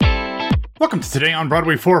Welcome to Today on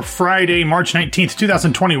Broadway for Friday, March 19th,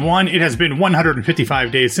 2021. It has been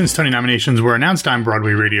 155 days since Tony nominations were announced. I'm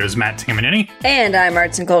Broadway Radio's Matt Tamanini. And I'm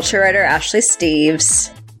arts and culture writer Ashley Steves.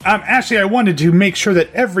 Ashley, I wanted to make sure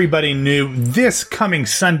that everybody knew this coming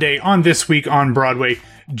Sunday on This Week on Broadway,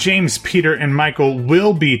 James, Peter, and Michael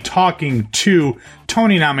will be talking to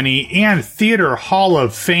Tony nominee and Theater Hall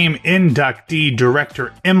of Fame inductee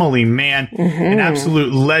director Emily Mann, an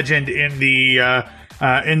absolute legend in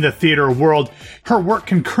the theater world. Her work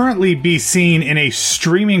can currently be seen in a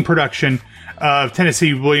streaming production of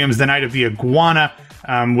Tennessee Williams' The Night of the Iguana,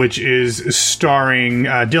 which is starring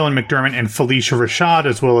Dylan McDermott and Felicia Rashad,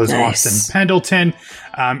 as well as Austin Pendleton.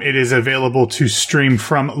 It is available to stream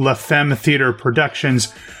from La Femme Theater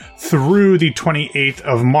Productions through the 28th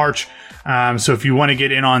of March. So if you want to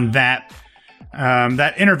get in on that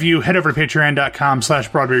interview, head over to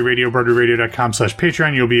patreon.com/Broadway Radio,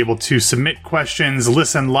 broadwayradio.com/Patreon. You'll be able to submit questions,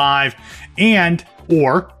 listen live,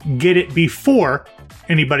 or get it before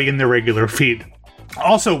anybody in the regular feed.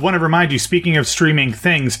 Also, want to remind you, speaking of streaming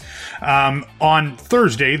things, on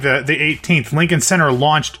Thursday, the 18th, Lincoln Center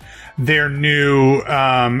launched their new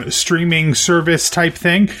streaming service type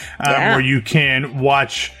thing, where you can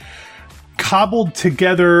watch cobbled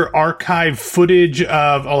together archive footage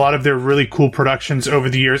of a lot of their really cool productions over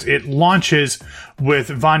the years. It launches with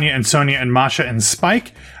Vanya and Sonia and Masha and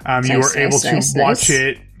Spike. You are able to watch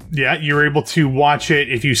it. Yeah, you're able to watch it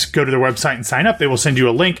if you go to their website and sign up. They will send you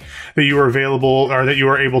a link that you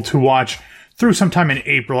are able to watch through sometime in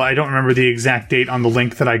April. I don't remember the exact date on the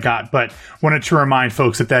link that I got, but wanted to remind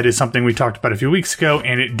folks that is something we talked about a few weeks ago,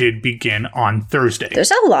 and it did begin on Thursday.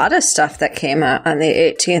 There's a lot of stuff that came out on the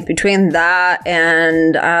 18th. Between that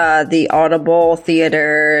and the Audible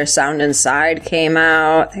Theater Sound Inside came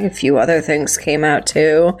out. I think a few other things came out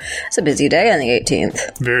too. It's a busy day on the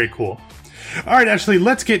 18th. Very cool. All right, Ashley,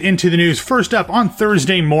 let's get into the news. First up, on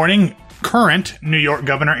Thursday morning, current New York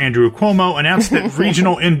Governor Andrew Cuomo announced that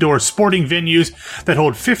regional indoor sporting venues that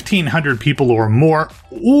hold 1,500 people or more,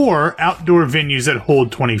 or outdoor venues that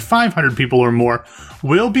hold 2,500 people or more,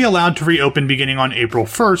 will be allowed to reopen beginning on April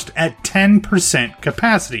 1st at 10%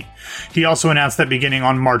 capacity. He also announced that beginning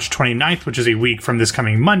on March 29th, which is a week from this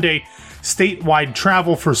coming Monday, statewide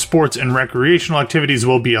travel for sports and recreational activities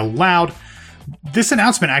will be allowed. This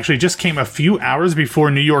announcement actually just came a few hours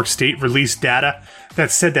before New York State released data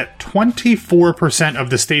that said that 24%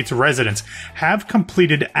 of the state's residents have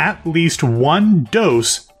completed at least one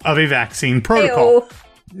dose of a vaccine protocol. Ew.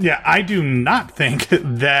 Yeah, I do not think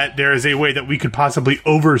that there is a way that we could possibly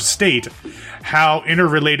overstate how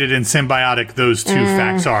interrelated and symbiotic those two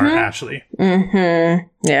facts are, Ashley.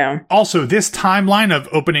 Yeah. Also, this timeline of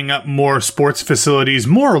opening up more sports facilities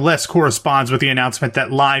more or less corresponds with the announcement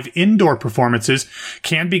that live indoor performances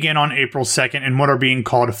can begin on April 2nd in what are being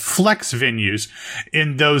called flex venues.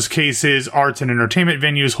 In those cases, arts and entertainment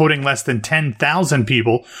venues holding less than 10,000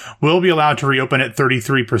 people will be allowed to reopen at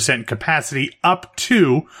 33% capacity, up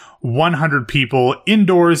to 100 people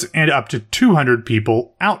indoors and up to 200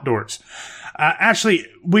 people outdoors. Ashley,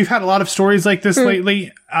 we've had a lot of stories like this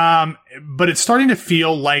lately, but it's starting to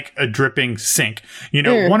feel like a dripping sink. You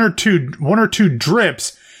know, one or two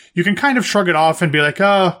drips, you can kind of shrug it off and be like,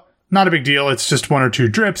 oh, not a big deal. It's just one or two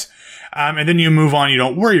drips. And then you move on. You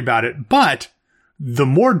don't worry about it. But the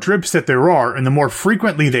more drips that there are and the more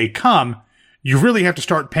frequently they come, you really have to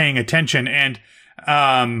start paying attention. And,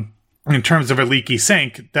 in terms of a leaky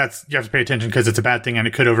sink, you have to pay attention because it's a bad thing and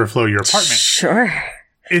it could overflow your apartment. Sure.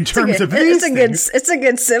 In terms of these things, it's a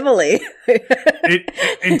good simile.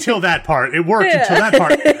 Until that part. It worked until that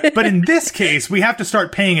part. But in this case, we have to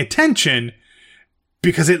start paying attention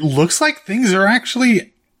because it looks like things are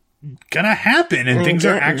actually going to happen and things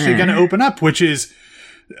are actually going to open up, which is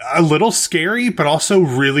a little scary, but also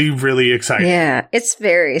really, really exciting. Yeah, it's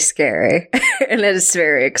very scary and it is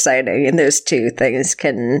very exciting. And those two things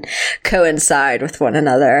can coincide with one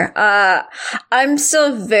another. I'm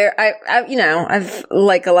still I've,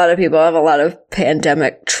 like a lot of people, I have a lot of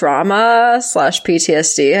pandemic trauma /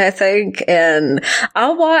 PTSD, I think. And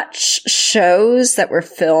I'll watch shows that were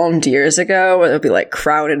filmed years ago where there'll be like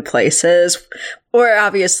crowded places, or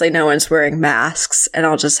obviously no one's wearing masks, and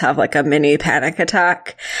I'll just have like a mini panic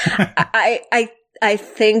attack. I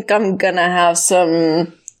think I'm gonna have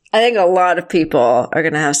some I think a lot of people are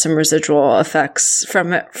going to have some residual effects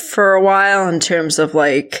from it for a while in terms of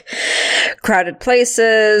like crowded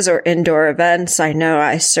places or indoor events. I know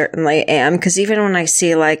I certainly am, because even when I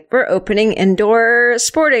see like we're opening indoor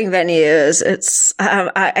sporting venues, it's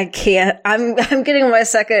I can't. I'm getting my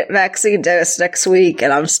second vaccine dose next week,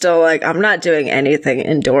 and I'm still like I'm not doing anything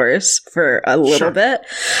indoors for a little bit,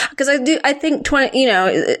 because I think 20. You know,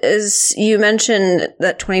 as you mentioned,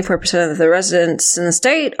 that 24% of the residents in the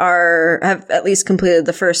state have at least completed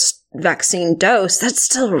the first vaccine dose. That's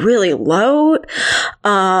still really low.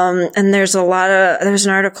 And there's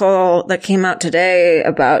an article that came out today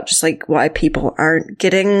about just like why people aren't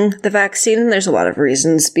getting the vaccine. There's a lot of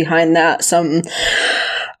reasons behind that. Some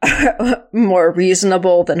more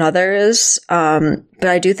reasonable than others. But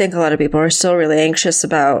I do think a lot of people are still really anxious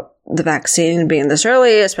about the vaccine being this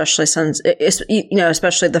early, especially since,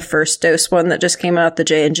 especially the first dose one that just came out, the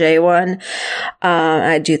J&J one.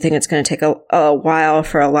 I do think it's going to take a while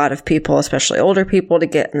for a lot of people, especially older people, to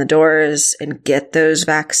get in the doors and get those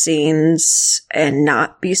vaccines and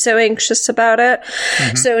not be so anxious about it.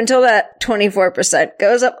 Mm-hmm. So until that 24%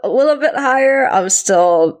 goes up a little bit higher, I'm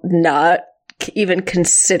still not even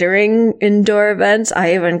considering indoor events.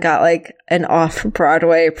 I even got like an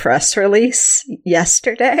off-Broadway press release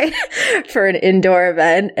yesterday for an indoor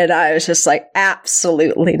event, and I was just like,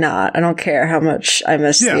 absolutely not. I don't care how much I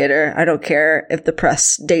miss theater. I don't care if the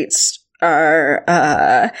press dates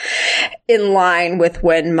are in line with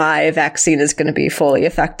when my vaccine is going to be fully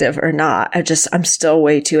effective or not. I'm still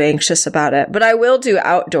way too anxious about it. But I will do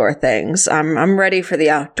outdoor things. I'm ready for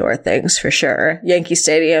the outdoor things for sure. Yankee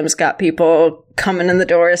Stadium's got people coming in the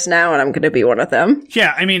doors now, and I'm going to be one of them.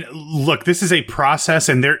 Yeah, I mean, look, this is a process,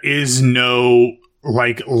 and there is no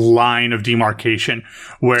like line of demarcation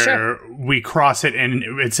where we cross it and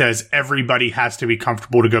it says everybody has to be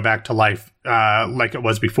comfortable to go back to life like it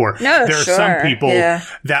was before. No, there are some people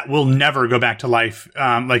that will never go back to life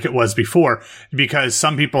like it was before, because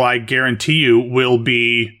some people, I guarantee you, will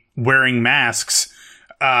be wearing masks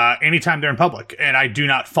anytime they're in public. And I do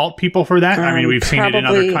not fault people for that. I mean, we've seen it in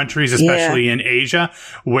other countries, especially in Asia,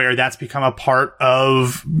 where that's become a part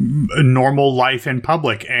of normal life in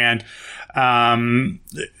public. And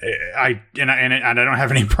I don't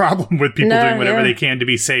have any problem with people doing whatever they can to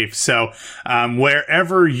be safe. So,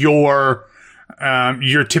 wherever your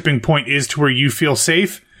tipping point is to where you feel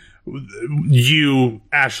safe, you,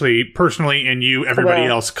 Ashley, personally, and you, everybody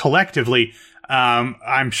else collectively,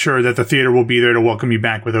 I'm sure that the theater will be there to welcome you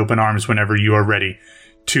back with open arms whenever you are ready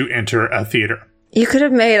to enter a theater. You could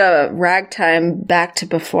have made a Ragtime Back to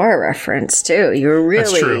Before reference too. You were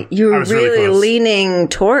really leaning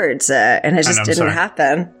towards it, and it just didn't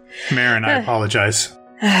happen. Marin, I apologize.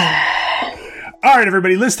 All right,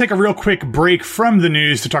 everybody, let's take a real quick break from the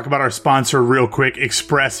news to talk about our sponsor real quick,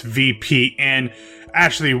 ExpressVPN.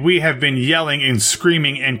 Ashley, we have been yelling and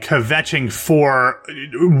screaming and kvetching for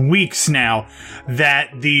weeks now that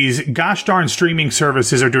these gosh darn streaming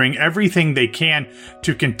services are doing everything they can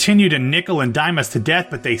to continue to nickel and dime us to death,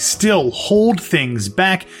 but they still hold things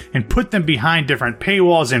back and put them behind different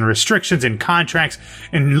paywalls and restrictions and contracts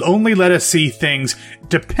and only let us see things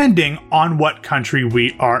depending on what country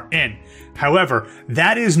we are in. However,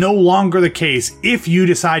 that is no longer the case if you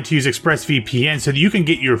decide to use ExpressVPN, so that you can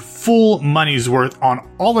get your full money's worth on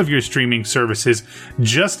all of your streaming services,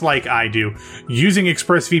 just like I do. Using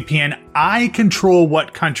ExpressVPN, I control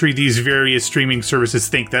what country these various streaming services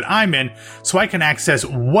think that I'm in, so I can access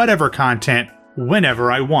whatever content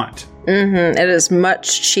whenever I want. Mm-hmm. It is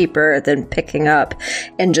much cheaper than picking up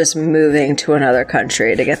and just moving to another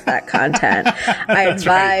country to get that content. I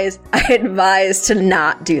advise to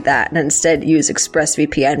not do that and instead use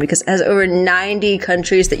ExpressVPN, because it has over 90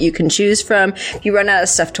 countries that you can choose from. If you run out of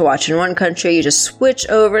stuff to watch in one country, you just switch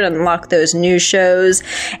over and unlock those new shows.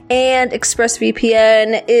 And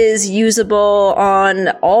ExpressVPN is usable on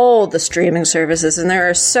all the streaming services, and there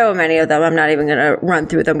are so many of them. I'm not even going to run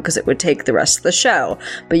through them because it would take the rest of the show,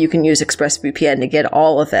 but you can use ExpressVPN to get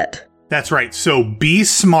all of it. That's right. So be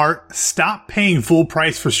smart, stop paying full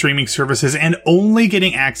price for streaming services and only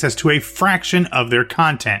getting access to a fraction of their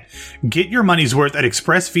content. Get your money's worth at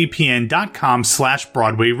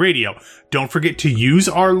expressvpn.com/Broadway Radio. Don't forget to use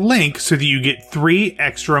our link so that you get 3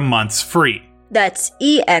 extra months free. That's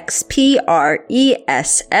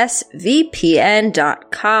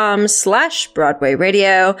expressvpn.com/Broadway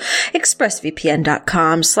Radio,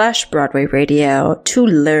 expressvpn.com/Broadway Radio to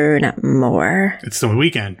learn more. It's the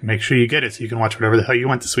weekend. Make sure you get it so you can watch whatever the hell you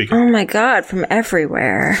want this weekend. Oh my God, from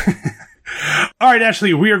everywhere. All right,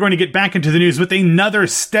 Ashley, we are going to get back into the news with another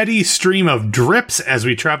steady stream of drips as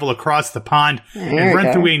we travel across the pond and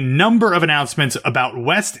run through a number of announcements about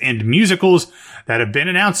West End musicals that have been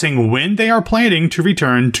announcing when they are planning to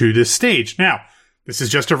return to the stage. Now, this is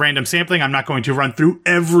just a random sampling. I'm not going to run through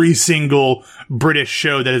every single British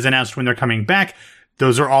show that is announced when they're coming back.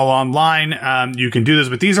 Those are all online. You can do this,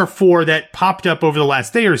 but these are 4 that popped up over the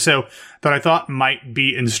last day or so that I thought might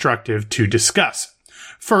be instructive to discuss.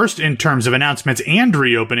 First, in terms of announcements and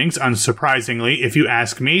reopenings, unsurprisingly, if you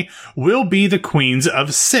ask me, will be the Queens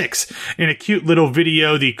of Six. In a cute little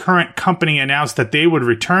video, the current company announced that they would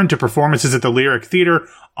return to performances at the Lyric Theatre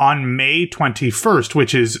on May 21st,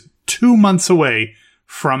 which is 2 months away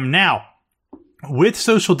from now. With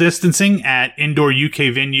social distancing at indoor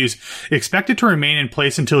UK venues expected to remain in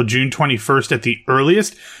place until June 21st at the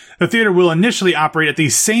earliest, the theater will initially operate at the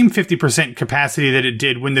same 50% capacity that it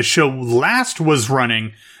did when the show last was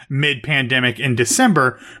running mid-pandemic in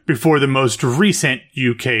December before the most recent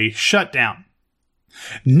UK shutdown.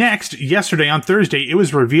 Next, yesterday on Thursday, it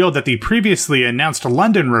was revealed that the previously announced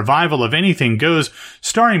London revival of Anything Goes,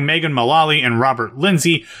 starring Megan Mullally and Robert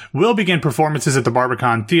Lindsay, will begin performances at the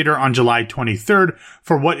Barbican Theatre on July 23rd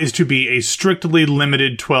for what is to be a strictly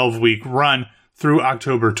limited 12-week run through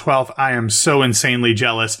October 12th. I am so insanely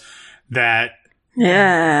jealous that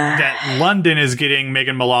London is getting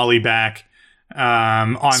Megan Mullally back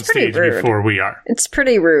on stage before we are. It's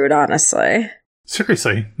pretty rude, honestly.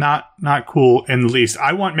 Seriously, not cool in the least.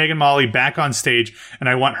 I want Megan Mullally back on stage, and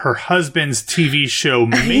I want her husband's TV show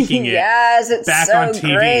Making It back on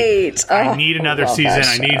TV. Great. I need another season.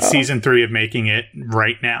 I need season 3 of Making It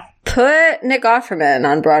right now. Put Nick Offerman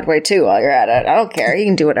on Broadway too while you're at it. I don't care. He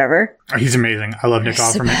can do whatever. He's amazing. I love Nick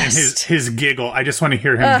Offerman and his giggle. I just want to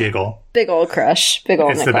hear him giggle. Big old crush. Big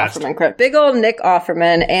old Nick Offerman crush. Big old Nick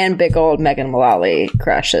Offerman and big old Megan Mullally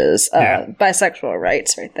crushes. Bisexual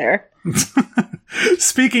rights right there.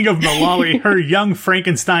 Speaking of Mullally, her young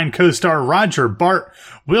Frankenstein co-star Roger Bart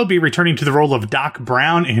will be returning to the role of Doc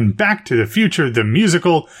Brown in Back to the Future, the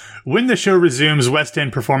musical, when the show resumes West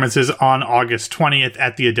End performances on August 20th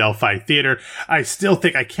at the Adelphi Theatre. I still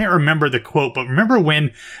think, I can't remember the quote, but remember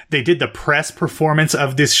when they did the press performance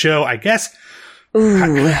of this show, I guess,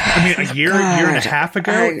 a year and a half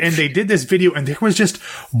ago, and they did this video, and there was just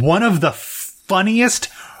one of the funniest,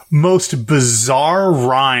 most bizarre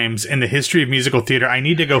rhymes in the history of musical theater. I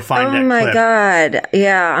need to go find that clip. Oh my god.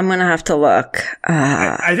 Yeah, I'm going to have to look.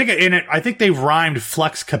 I think they rhymed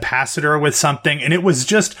flux capacitor with something, and it was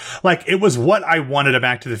just like, it was what I wanted a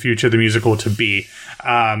Back to the Future the musical to be.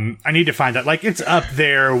 I need to find that. Like, it's up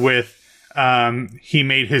there with he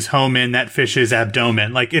made his home in that fish's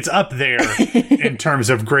abdomen. Like, it's up there in terms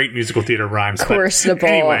of great musical theater rhymes. Questionable.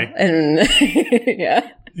 Anyway. And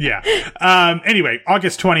yeah. Yeah. Anyway,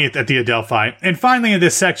 August 20th at the Adelphi. And finally in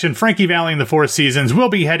this section, Frankie Valli and the Four Seasons will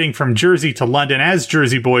be heading from Jersey to London as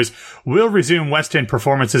Jersey Boys will resume West End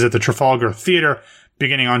performances at the Trafalgar Theatre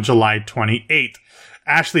beginning on July 28th.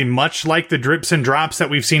 Ashley, much like the drips and drops that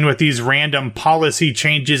we've seen with these random policy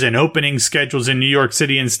changes and opening schedules in New York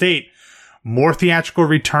City and state, more theatrical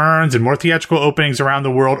returns and more theatrical openings around the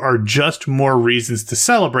world are just more reasons to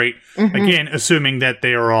celebrate. Mm-hmm. Again, assuming that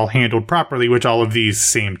they are all handled properly, which all of these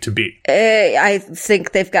seem to be. I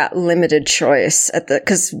think they've got limited choice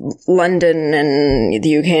because London and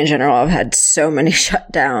the UK in general have had so many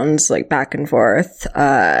shutdowns, like back and forth,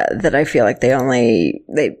 that I feel like they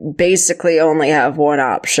basically only have one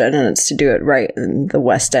option, and it's to do it right in the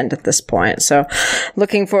West End at this point. So,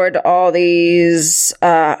 looking forward to all these.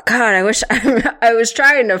 God, I wish I was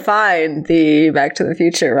trying to find the Back to the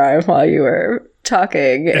Future rhyme while you were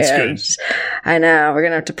talking. It's good. I know, we're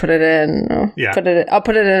gonna have to put it in. Yeah. I'll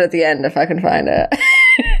put it in at the end if I can find it.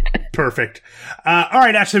 Perfect. All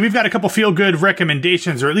right, Ashley, we've got a couple feel-good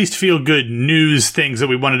recommendations, or at least feel-good news things that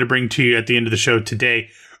we wanted to bring to you at the end of the show today.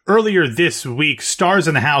 Earlier this week, Stars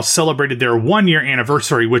in the House celebrated their 1-year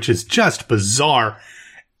anniversary, which is just bizarre.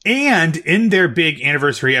 And in their big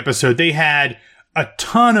anniversary episode, they had a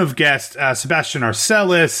ton of guests, Sebastian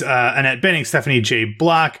Arcelus, Annette Bening, Stephanie J.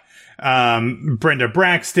 Block, Brenda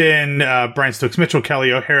Braxton, Brian Stokes-Mitchell,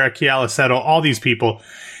 Kelly O'Hara, Kiala Settle, all these people.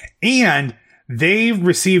 And they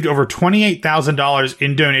received over $28,000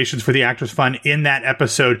 in donations for the Actors Fund in that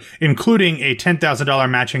episode, including a $10,000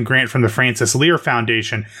 matching grant from the Francis Lear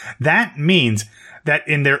Foundation. That means that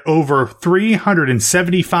in their over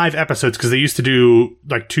 375 episodes, because they used to do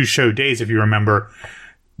like 2 show days, if you remember,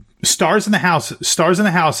 Stars in the House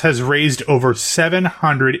has raised over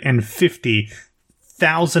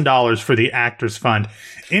 $750,000 for the Actors Fund.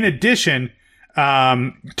 In addition,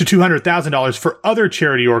 to $200,000 for other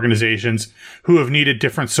charity organizations who have needed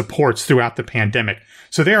different supports throughout the pandemic.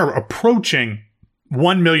 So they are approaching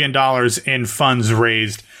 $1 million in funds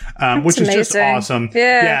raised, which is just awesome.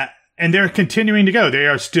 Yeah. And they're continuing to go. They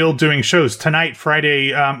are still doing shows. Tonight,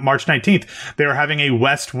 Friday, March 19th, they are having a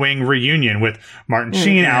West Wing reunion with Martin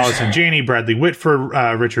Sheen, Allison Janney, Bradley Whitford,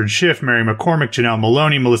 Richard Schiff, Mary McCormick, Janelle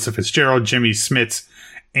Maloney, Melissa Fitzgerald, Jimmy Smits,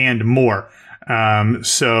 and more.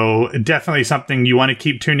 So definitely something you want to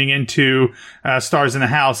keep tuning into, Stars in the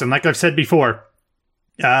House. And like I've said before,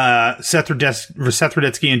 Seth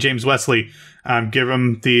Rudetsky and James Wesley, give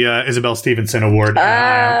them the Isabel Stevenson Award.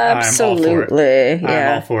 Absolutely.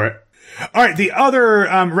 I'm all for it. All right, the other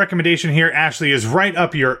recommendation here, Ashley, is right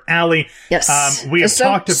up your alley. Yes. We have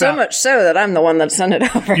talked about... So much so that I'm the one that sent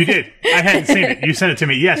it over. You did. I hadn't seen it. You sent it to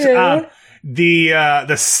me. Yes. Yeah.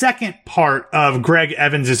 The second part of Greg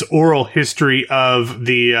Evans' oral history of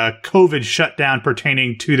the COVID shutdown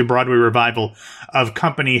pertaining to the Broadway revival of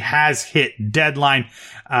Company has hit deadline.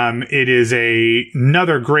 It is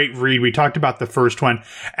another great read. We talked about the first one.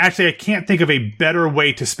 Actually, I can't think of a better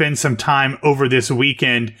way to spend some time over this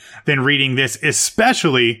weekend than reading this,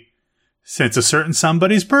 especially since a certain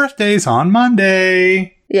somebody's birthday's on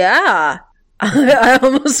Monday. Yeah. I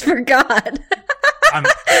almost forgot.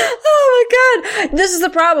 Oh my God. This is the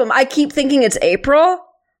problem. I keep thinking it's April.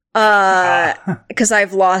 Because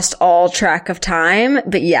I've lost all track of time.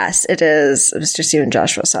 But yes, it is Mr. Stephen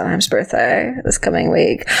Joshua Sondheim's birthday this coming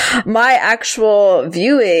week. My actual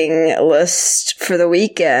viewing list for the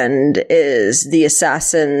weekend is the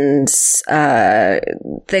Assassins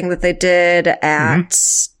thing that they did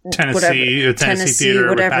at Tennessee Theater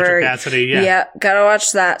whatever. With Patrick Cassidy. Yeah, gotta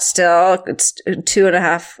watch that still. It's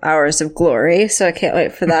 2.5 hours of glory, so I can't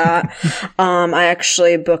wait for that. I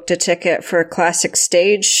actually booked a ticket for Classic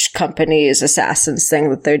Stage Company's Assassins thing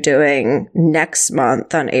that they're doing next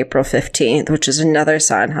month on April 15th, which is another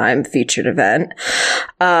Sondheim featured event.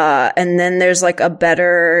 And then there's like a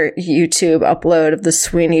better YouTube upload of the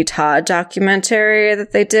Sweeney Todd documentary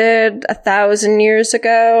that they did 1,000 years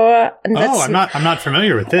ago. And I'm not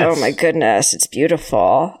familiar with this. Oh my goodness, it's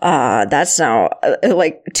beautiful. That's now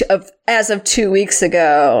as of 2 weeks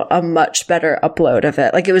ago, a much better upload of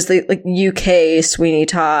it. Like it was the UK Sweeney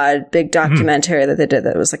Todd big documentary that they did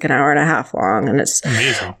that was like an hour and a half long, and it's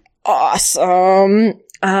amazing, awesome.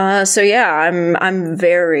 So yeah, I'm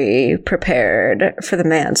very prepared for the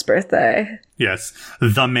man's birthday. Yes,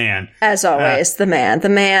 the man, as always, the man,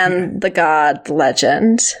 the god, the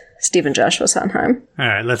legend. Stephen Joshua Sondheim. All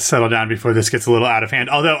right, let's settle down before this gets a little out of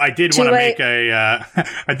hand. Although I did want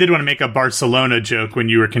to make a Barcelona joke when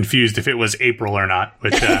you were confused if it was April or not.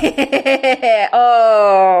 Which, you're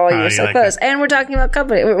so close. And we're talking about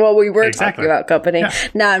Company. Well, we were talking about Company. Yeah.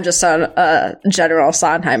 Now I'm just on general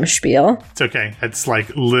Sondheim spiel. It's okay. It's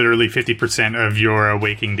like literally 50% of your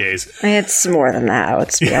waking days. It's more than that,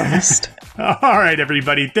 let's be honest. All right,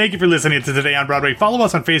 everybody. Thank you for listening to Today on Broadway. Follow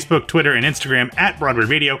us on Facebook, Twitter, and Instagram at Broadway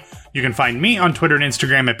Radio. You can find me on Twitter and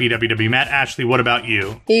Instagram at BWWMatt. Ashley, what about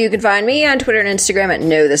you? You can find me on Twitter and Instagram at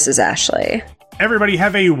No This Is Ashley. Everybody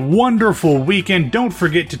have a wonderful weekend. Don't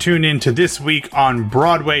forget to tune in to This Week on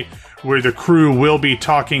Broadway, where the crew will be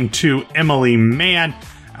talking to Emily Mann.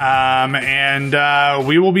 And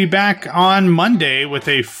we will be back on Monday with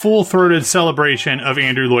a full-throated celebration of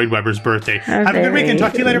Andrew Lloyd Webber's birthday. Have a good weekend.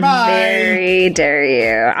 Talk to you later. Bye. Very dare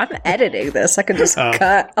you. I'm editing this. I can just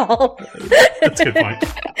cut all. That's a good point.